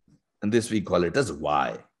 And this we call it as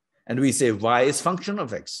Y. And we say Y is function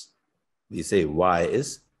of X. We say Y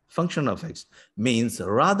is function of X. Means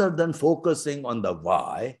rather than focusing on the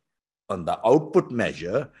Y, on the output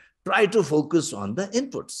measure, try to focus on the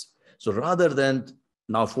inputs. So rather than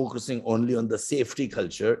now focusing only on the safety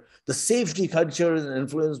culture is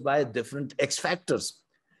influenced by different X factors.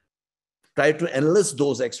 Try to enlist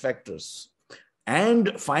those X factors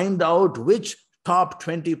and find out which top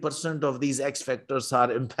 20% of these X factors are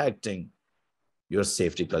impacting your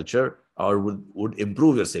safety culture or would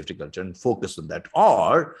improve your safety culture, and focus on that.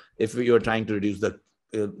 Or if you're trying to reduce the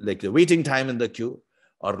like the waiting time in the queue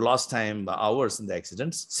or lost time hours in the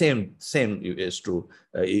accidents, same is true.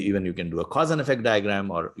 Even you can do a cause and effect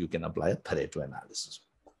diagram, or you can apply a Pareto analysis.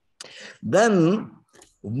 Then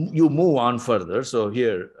you move on further. So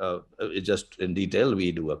here, just in detail,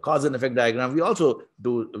 we do a cause and effect diagram. We also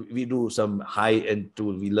do some high-end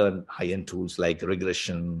tool. We learn high-end tools like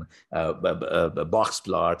regression, box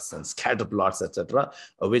plots, and scatter plots, etc.,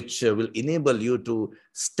 which will enable you to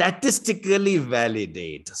statistically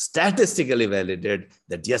validate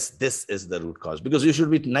that yes, this is the root cause. Because you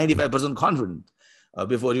should be 95% confident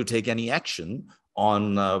before you take any action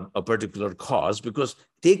on a particular cause, because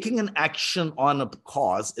taking an action on a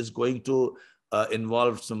cause is going to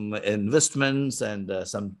involve some investments and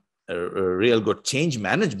some real good change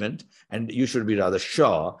management, and you should be rather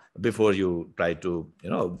sure before you try to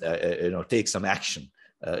take some action.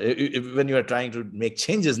 When you are trying to make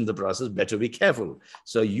changes in the process, better be careful.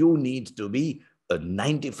 So you need to be a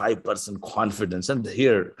 95% confidence, and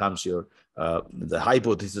here comes your the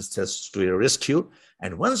hypothesis test to your rescue.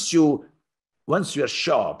 And once you are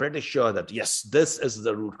sure, pretty sure that yes, this is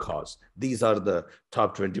the root cause, these are the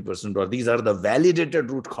top 20%, or these are the validated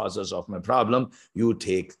root causes of my problem, you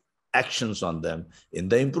take actions on them in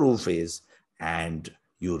the improve phase, and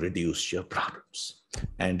you reduce your problems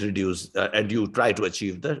and you try to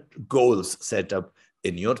achieve the goals set up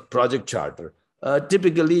in your project charter.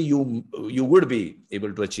 Typically, you would be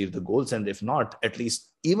able to achieve the goals, and if not, at least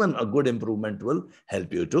even a good improvement will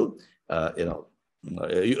help you to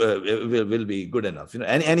will be good enough.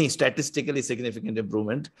 Any statistically significant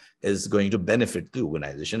improvement is going to benefit the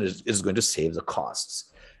organization. Is going to save the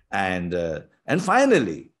costs. And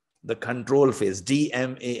finally, the control phase,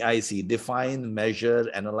 DMAIC, define, measure,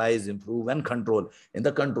 analyze, improve, and control. In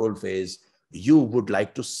the control phase, you would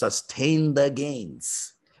like to sustain the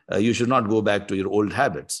gains. You should not go back to your old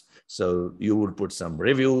habits. So you would put some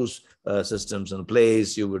reviews, systems in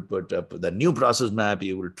place. You would put up the new process map.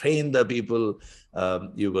 You will train the people.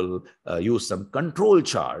 You will use some control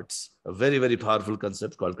charts, a very, very powerful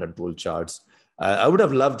concept called control charts. I would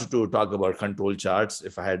have loved to talk about control charts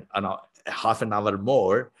if I had half an hour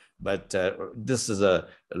more, but this is a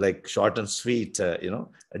short and sweet, a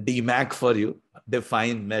DMAC for you: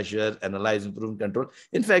 define, measure, analyze, improve, control.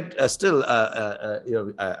 In fact, still,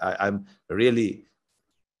 I'm really,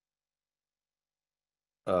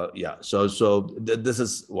 this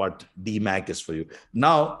is what DMAC is for you.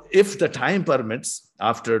 Now, if the time permits,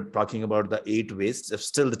 after talking about the 8 wastes, if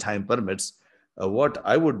still the time permits, what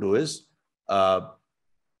I would do is I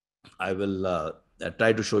will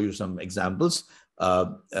try to show you some examples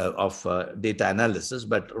of data analysis,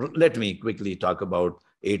 but let me quickly talk about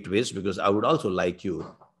 8 wastes, because I would also like you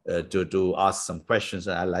to ask some questions,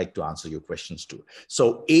 and I like to answer your questions too.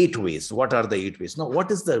 So 8 wastes, what are the 8 wastes? Now,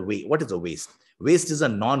 what is a waste? Waste is a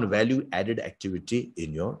non-value added activity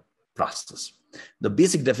in your process. The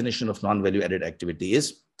basic definition of non-value added activity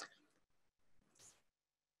is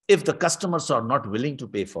if the customers are not willing to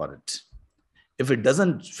pay for it, if it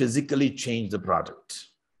doesn't physically change the product,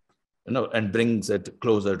 and brings it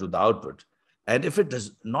closer to the output, and if it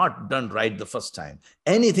is not done right the first time,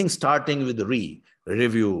 anything starting with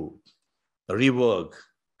review, rework,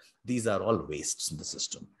 these are all wastes in the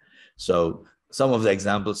system. So some of the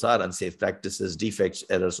examples are unsafe practices, defects,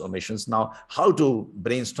 errors, omissions. Now, how to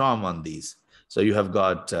brainstorm on these? So you have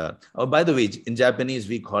got, by the way, in Japanese,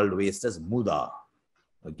 we call waste as muda.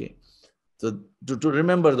 Okay. So to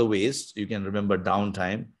remember the waste, you can remember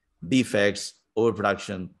downtime, defects,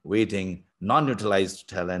 overproduction, waiting, non-utilized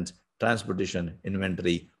talent, transportation,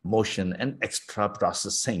 inventory, motion, and extra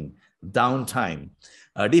processing. Downtime.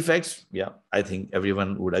 Defects, yeah, I think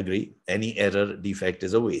everyone would agree. Any error, defect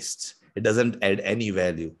is a waste. It doesn't add any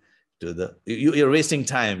value to the, you're wasting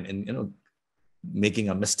time in making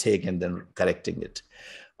a mistake and then correcting it.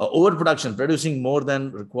 Overproduction, producing more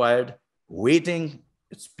than required. Waiting,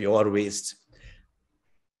 it's pure waste.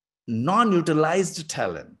 Non-utilized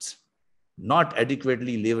talent, not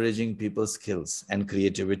adequately leveraging people's skills and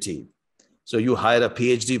creativity. So you hire a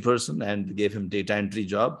PhD person and gave him data entry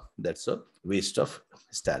job. That's a waste of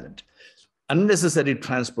his talent. Unnecessary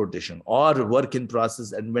transportation or work in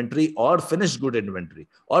process inventory or finished good inventory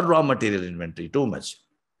or raw material inventory, too much,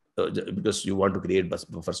 because you want to create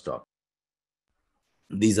buffer stock.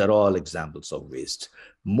 These are all examples of waste.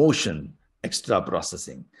 Motion, extra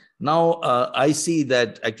processing. Now, I see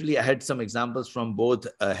that actually I had some examples from both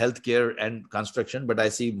healthcare and construction, but I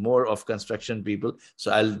see more of construction people.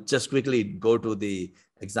 So I'll just quickly go to the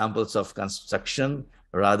examples of construction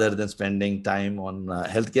rather than spending time on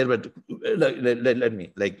healthcare. But let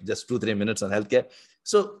me, like, just 2-3 minutes on healthcare.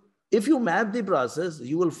 So if you map the process,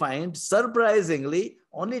 you will find, surprisingly,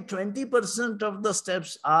 only 20% of the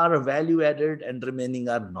steps are value added and remaining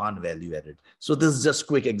are non-value added. So this is just a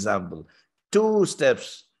quick example. 2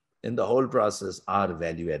 steps in the whole process are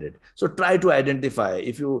value added. So try to identify,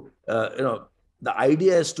 if you, the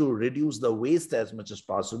idea is to reduce the waste as much as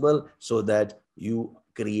possible so that you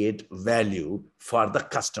create value for the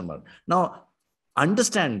customer. Now,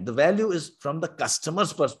 understand the value is from the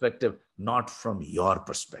customer's perspective, not from your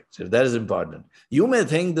perspective. That is important. You may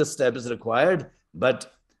think this step is required,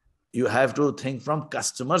 but you have to think from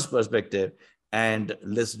customer's perspective and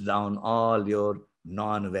list down all your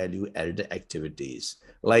non-value added activities.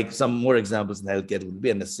 Like some more examples in healthcare would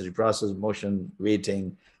be a necessary process, motion,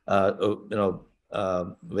 waiting,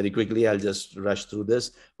 very quickly, I'll just rush through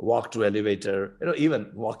this. Walk to elevator,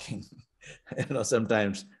 even walking,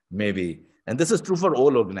 sometimes maybe. And this is true for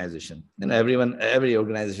all organization. Every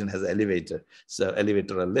organization has an elevator. So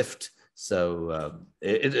elevator or lift. So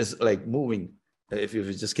it is like moving. If you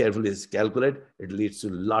just carefully calculate, it leads to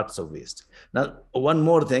lots of waste. Now, one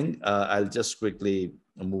more thing, I'll just quickly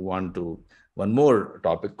move on to one more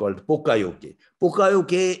topic called pokayoke.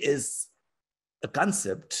 Pokayoke is a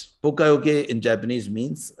concept. Pokayoke in Japanese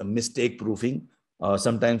means mistake proofing,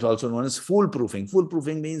 sometimes also known as fool proofing. Fool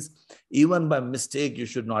proofing means even by mistake, you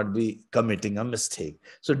should not be committing a mistake.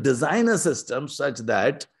 So design a system such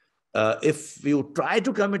that if you try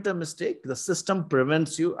to commit a mistake, the system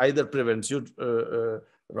prevents you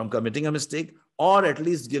from committing a mistake, or at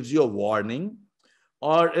least gives you a warning.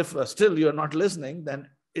 Or if still you're not listening, then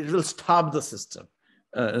it will stop the system.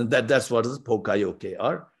 That's what is pokayoke,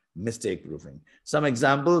 or mistake proofing. Some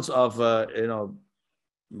examples of in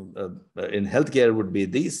healthcare would be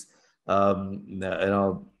these.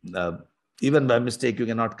 Even by mistake, you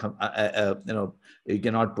cannot you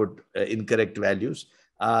cannot put incorrect values.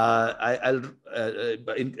 By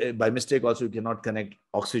mistake also, you cannot connect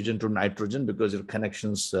oxygen to nitrogen because your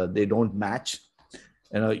connections they don't match.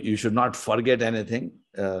 You should not forget anything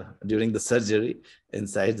during the surgery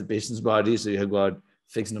inside the patient's body. So you have got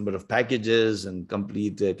fixed number of packages and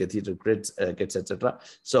complete catheter kits, etc.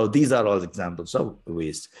 So these are all examples of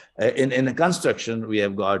waste. In a construction, we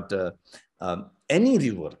have got any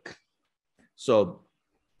rework. So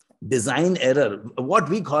design error, what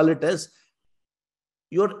we call it as,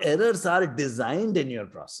 your errors are designed in your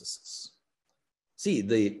processes. See,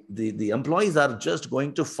 the employees are just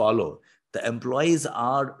going to follow. The employees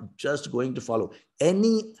are just going to follow.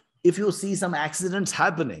 If you see some accidents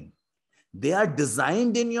happening, they are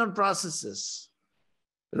designed in your processes.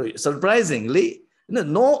 Surprisingly,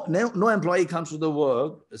 no employee comes to the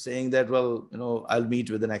work saying that, well, I'll meet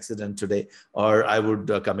with an accident today, or I would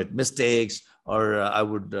commit mistakes, or I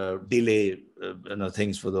would delay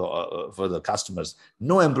things for the customers.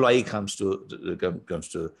 No employee comes to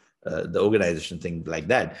the organization thing like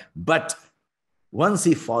that. But once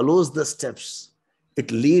he follows the steps,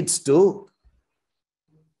 it leads to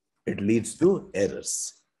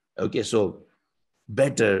errors. Okay, so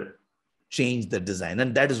better change the design,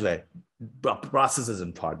 and that is where process is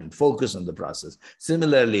important. Focus on the process.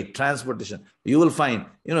 Similarly, transportation. You will find,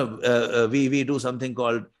 we do something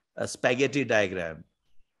called a spaghetti diagram.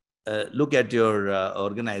 Look at your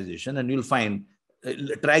organization, and you'll find,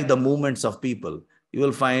 track the movements of people. You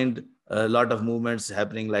will find a lot of movements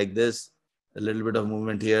happening like this, a little bit of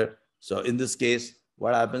movement here. So in this case,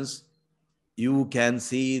 what happens? You can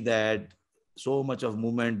see that so much of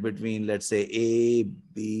movement between, let's say, A,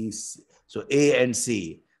 B, C. So A and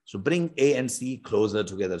C. So bring A and C closer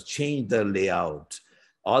together, change the layout.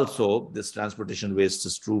 Also, this transportation waste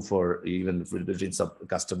is true for even between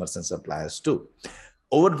customers and suppliers too.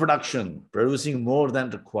 Overproduction, producing more than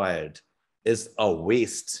required, is a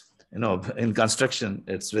waste. In construction,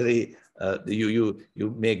 it's very, you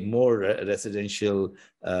make more residential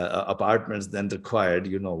apartments than required,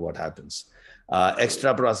 what happens.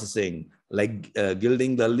 Extra processing, like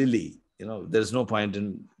gilding the lily. There's no point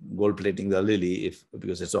in gold plating the lily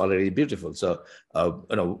because it's already beautiful. So,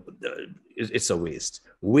 it's a waste.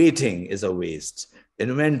 Waiting is a waste.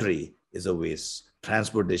 Inventory, is a waste.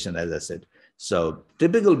 Transportation, as I said. So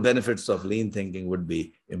typical benefits of lean thinking would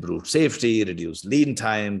be improved safety, reduced lean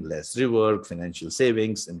time, less rework, financial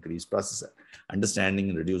savings, increased process understanding,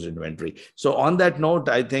 and reduced inventory. So on that note,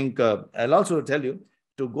 I think I'll also tell you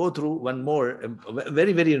to go through one more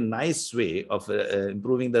very, very nice way of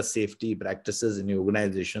improving the safety practices in your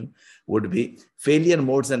organization would be failure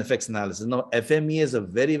modes and effects analysis. Now, FMEA is a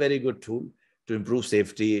very, very good tool to improve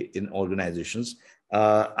safety in organizations.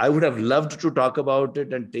 I would have loved to talk about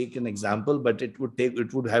it and take an example, but it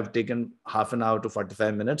would have taken half an hour to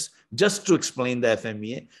 45 minutes just to explain the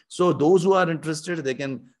FMEA. So those who are interested, they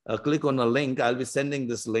can click on a link. I'll be sending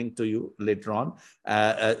this link to you later on.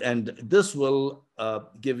 And this will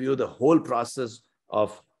give you the whole process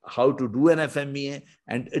of how to do an FMEA.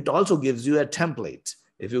 And it also gives you a template.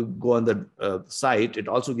 If you go on the site, it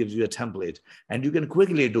also gives you a template. And you can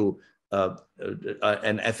quickly do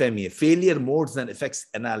an FMEA, failure modes and effects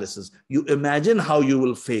analysis. You imagine how you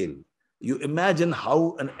will fail. You imagine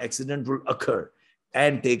how an accident will occur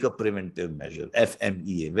and take a preventive measure.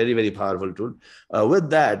 FMEA, very, very powerful tool. With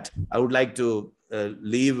that, I would like to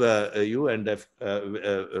leave you and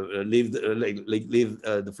leave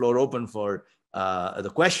the floor open for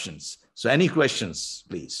the questions. So any questions,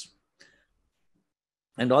 please.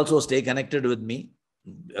 And also stay connected with me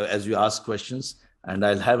as you ask questions. And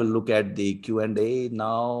I'll have a look at the Q&A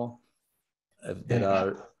now. If there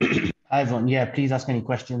are... Hi, everyone. Yeah, please ask any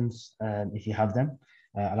questions if you have them.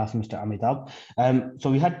 I'll ask Mr. Amitabh.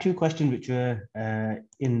 So we had two questions which were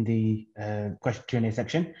in the question Q&A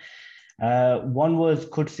section. One was,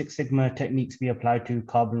 could Six Sigma techniques be applied to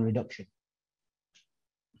carbon reduction?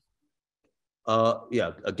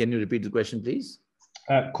 Yeah, can you repeat the question, please?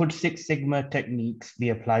 Could Six Sigma techniques be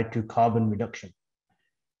applied to carbon reduction?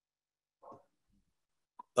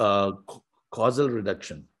 Causal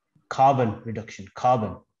reduction. Carbon reduction,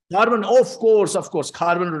 carbon. Carbon, of course,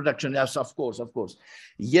 carbon reduction, yes, of course.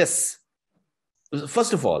 Yes.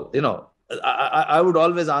 First of all, you know, I would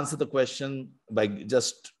always answer the question by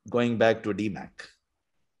just going back to a DMAC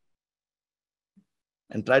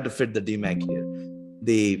and try to fit the DMAC here.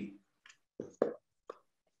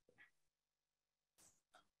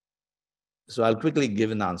 So I'll quickly give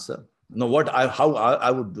an answer. Now, how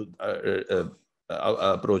I would do,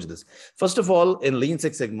 approach this. First of all, in Lean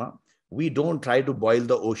Six Sigma, we don't try to boil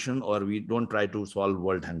the ocean or we don't try to solve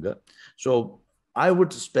world hunger. So I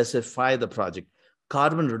would specify the project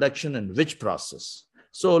carbon reduction in which process.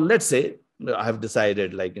 So let's say I have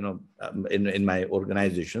decided, like, you know, in my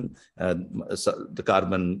organization, the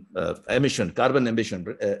carbon emission,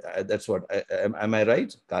 that's what, am I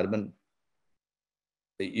right? Carbon.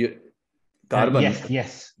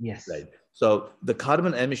 Yes. Right. So the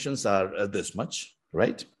carbon emissions are this much,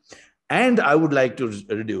 right? And I would like to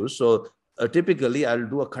reduce. So typically, I'll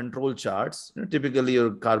do a control charts. You know, typically,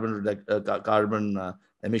 your carbon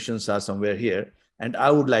emissions are somewhere here, and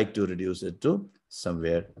I would like to reduce it to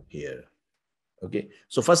somewhere here. Okay.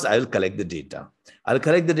 So first, I will collect the data.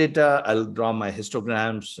 I'll draw my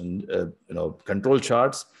histograms and control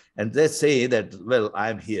charts, and let's say that, well,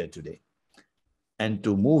 I'm here today, and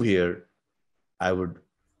to move here, I would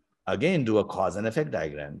again do a cause and effect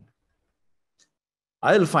diagram.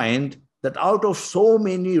 I'll find that out of so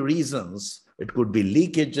many reasons, it could be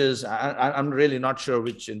leakages. I'm really not sure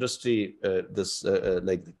which industry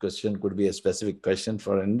like the question could be a specific question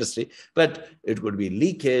for an industry, but it could be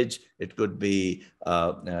leakage. It could be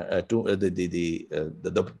too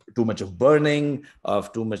much of burning,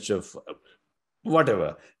 of too much of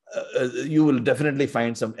whatever. You will definitely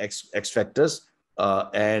find some X factors.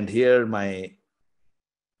 And here my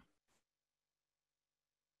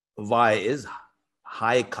Y is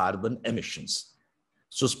high carbon emissions.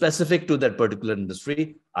 So specific to that particular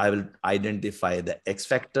industry, I will identify the X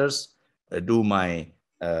factors, do my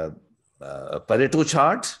Pareto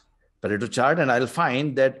chart, and I'll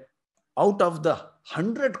find that out of the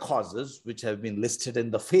 100 causes which have been listed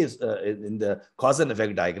in the in the cause and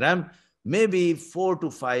effect diagram, maybe 4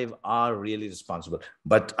 to 5 are really responsible.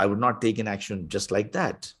 But I would not take an action just like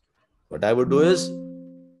that. What I would do is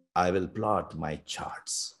I will plot my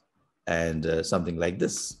charts and something like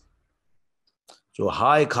this. So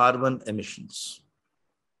high carbon emissions.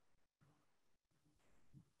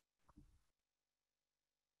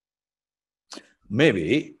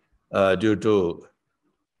 Maybe due to,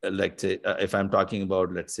 let's say, if I'm talking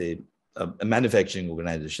about, let's say, a manufacturing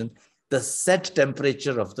organization, the set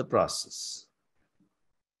temperature of the process.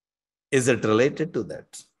 Is it related to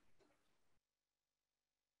that?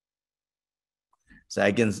 So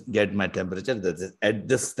I can get my temperature, that is, at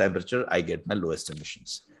this temperature, I get my lowest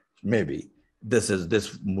emissions. Maybe this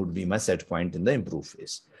would be my set point in the improve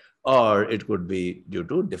phase. or it could be due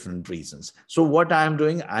to different reasons. So what I'm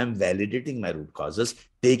doing, I'm validating my root causes,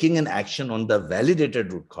 taking an action on the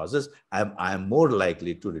validated root causes. I'm more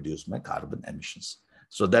likely to reduce my carbon emissions.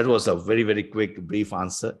 So that was a very, very quick, brief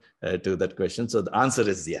answer to that question. So the answer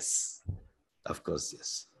is yes, of course,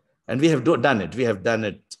 yes. And we have done it. We have done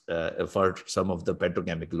it for some of the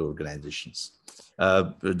petrochemical organizations.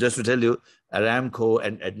 Just to tell you, Aramco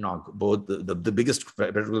and ADNOC, both the biggest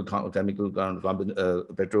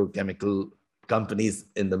petrochemical companies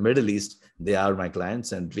in the Middle East, they are my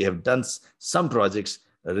clients, and we have done some projects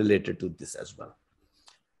related to this as well.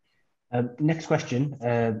 Next question,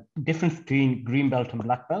 difference between green belt and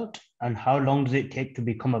black belt, and how long does it take to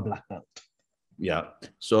become a black belt? Yeah,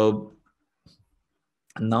 so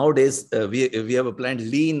nowadays we have applied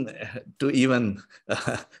lean to even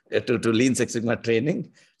to Lean Six Sigma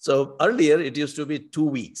training. So earlier it used to be 2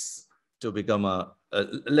 weeks to become a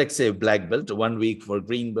let's say black belt, 1 week for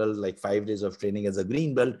green belt, like 5 days of training as a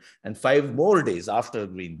green belt, and 5 more days after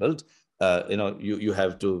green belt. You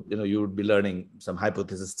have to, you would be learning some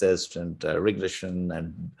hypothesis test and regression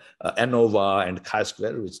and ANOVA and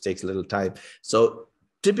chi-square, which takes a little time. So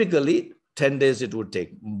typically 10 days it would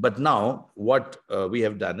take. But now what we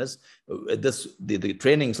have done is the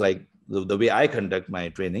trainings, like the way I conduct my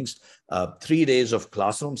trainings, 3 days of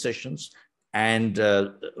classroom sessions and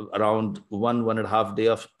around 1.5 days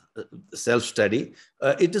of self-study.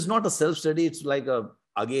 It is not a self-study, it's like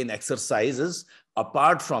again exercises.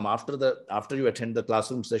 Apart from after you attend the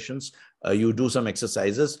classroom sessions, you do some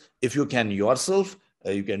exercises. If you can yourself,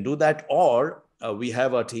 you can do that, or we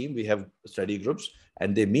have a team, we have study groups,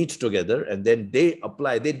 and they meet together and then they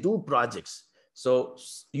do projects. So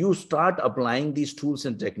you start applying these tools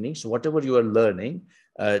and techniques, whatever you are learning,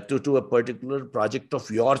 to a particular project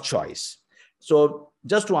of your choice. So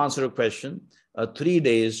just to answer a question, 3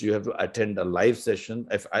 days you have to attend a live session.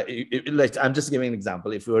 I'm just giving an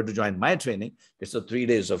example. If you were to join my training, it's a 3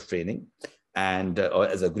 days of training and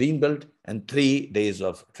as a green belt, and 3 days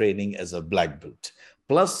of training as a black belt.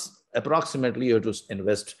 Plus, approximately you have to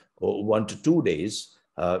invest 1 to 2 days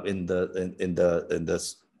in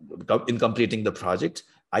completing the project,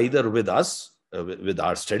 either with us, with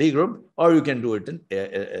our study group, or you can do it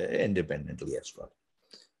independently as well.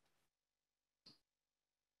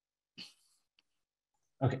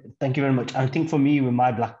 Okay, thank you very much. I think for me, with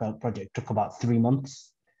my black belt project, took about 3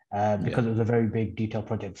 months because it was a very big detailed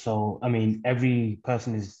project. So, I mean, every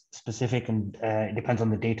person is specific and it depends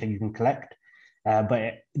on the data you can collect.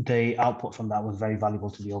 But the output from that was very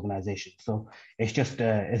valuable to the organization. So it's just,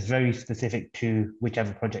 it's very specific to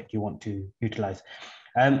whichever project you want to utilize.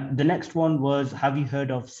 The next one was, have you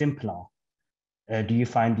heard of Simpler? Do you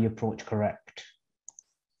find the approach correct?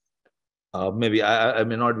 Maybe I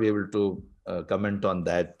may not be able to comment on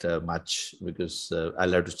that much because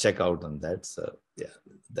I'll have to check out on that. So yeah,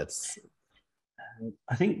 that's.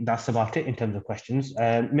 I think that's about it in terms of questions.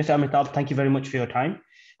 Mr. Amitabh, thank you very much for your time.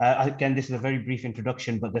 Again, this is a very brief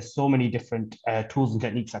introduction, but there's so many different tools and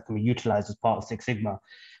techniques that can be utilized as part of Six Sigma,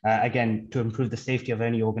 again, to improve the safety of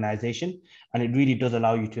any organization. And it really does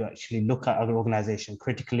allow you to actually look at other organizations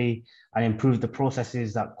critically and improve the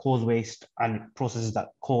processes that cause waste and processes that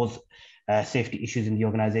cause safety issues in the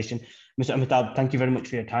organization. Mr. Amitabh, thank you very much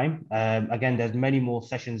for your time. Again, there's many more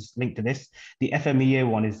sessions linked to this. The FMEA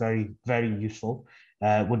one is very, very useful.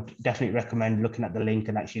 Would definitely recommend looking at the link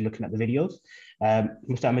and actually looking at the videos.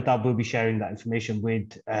 Mr. Amitabh will be sharing that information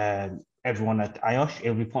with everyone at IOSH. It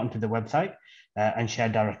will be put onto the website and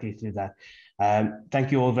shared directly through that.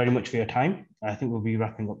 Thank you all very much for your time. I think we'll be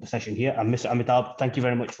wrapping up the session here. And Mr. Amitabh, thank you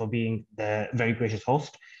very much for being the very gracious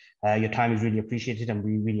host. Your time is really appreciated, and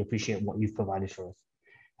we really appreciate what you've provided for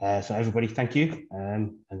us. So everybody, thank you.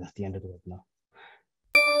 And that's the end of the webinar.